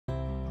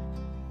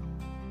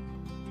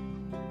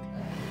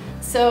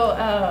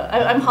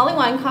I'm Holly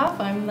Weinkauf.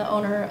 I'm the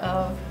owner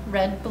of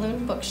Red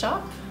Balloon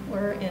Bookshop.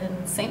 We're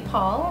in St.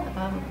 Paul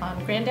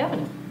on Grand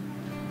Avenue.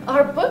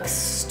 Our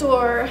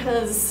bookstore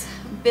has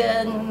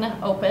been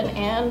open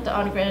and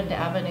on Grand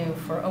Avenue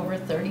for over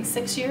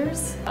 36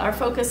 years. Our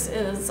focus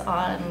is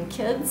on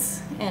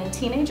kids and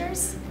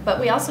teenagers, but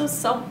we also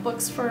sell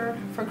books for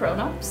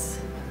grown-ups.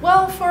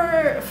 Well,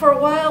 for a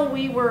while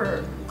we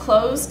were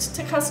closed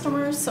to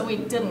customers, so we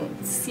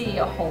didn't see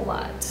a whole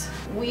lot.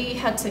 We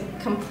had to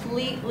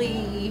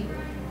completely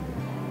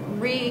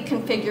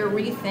reconfigure,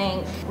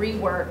 rethink,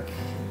 rework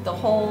the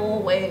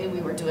whole way we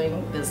were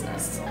doing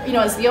business. You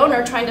know, as the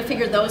owner, trying to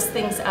figure those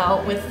things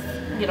out with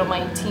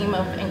my team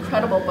of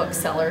incredible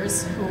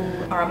booksellers who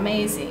are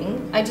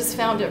amazing, I just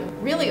found it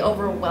really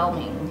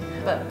overwhelming.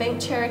 But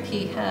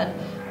BankCherokee had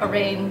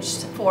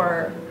arranged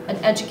for an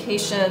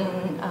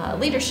education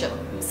leadership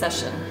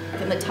session,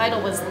 and the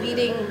title was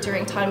Leading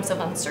During Times of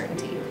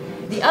Uncertainty.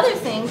 The other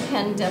thing,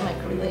 pandemic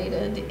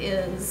related,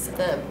 is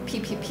the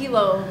PPP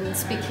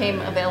loans became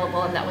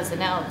available, and that was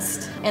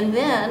announced. And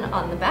then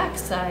on the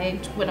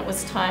backside, when it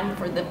was time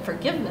for the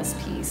forgiveness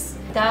piece,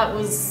 that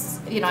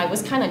was, I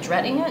was kind of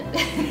dreading it,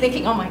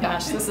 thinking, oh my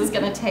gosh, this is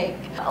going to take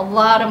a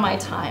lot of my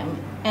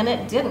time. And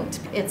it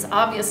didn't. It's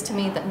obvious to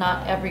me that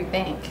not every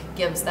bank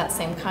gives that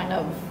same kind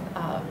of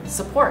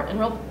support and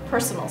real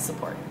personal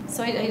support.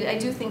 So I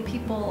do think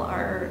people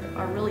are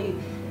really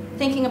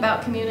thinking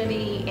about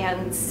community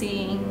and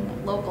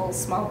seeing local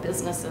small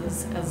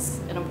businesses as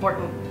an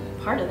important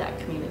part of that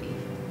community.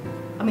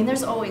 I mean,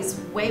 there's always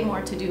way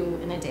more to do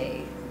in a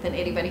day than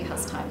anybody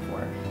has time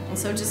for. And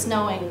so just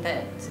knowing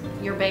that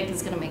your bank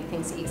is going to make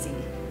things easy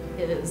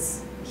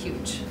is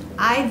huge.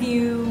 I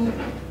view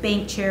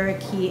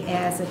BankCherokee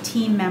as a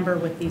team member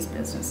with these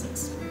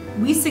businesses.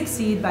 We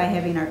succeed by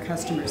having our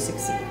customers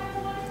succeed.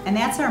 And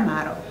that's our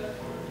motto.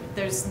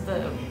 There's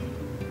the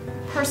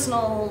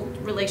personal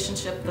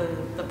relationship,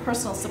 the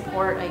personal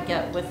support I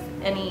get with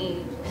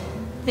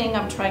anything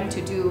I'm trying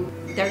to do.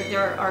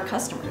 There are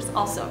customers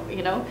also,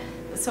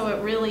 So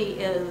it really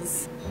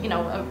is,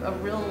 a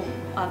real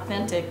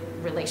authentic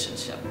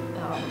relationship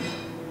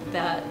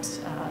that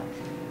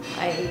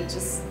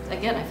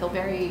I feel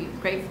very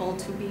grateful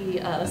to be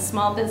a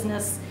small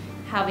business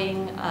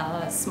having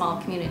a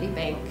small community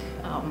bank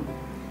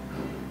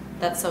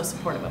that's so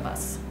supportive of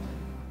us.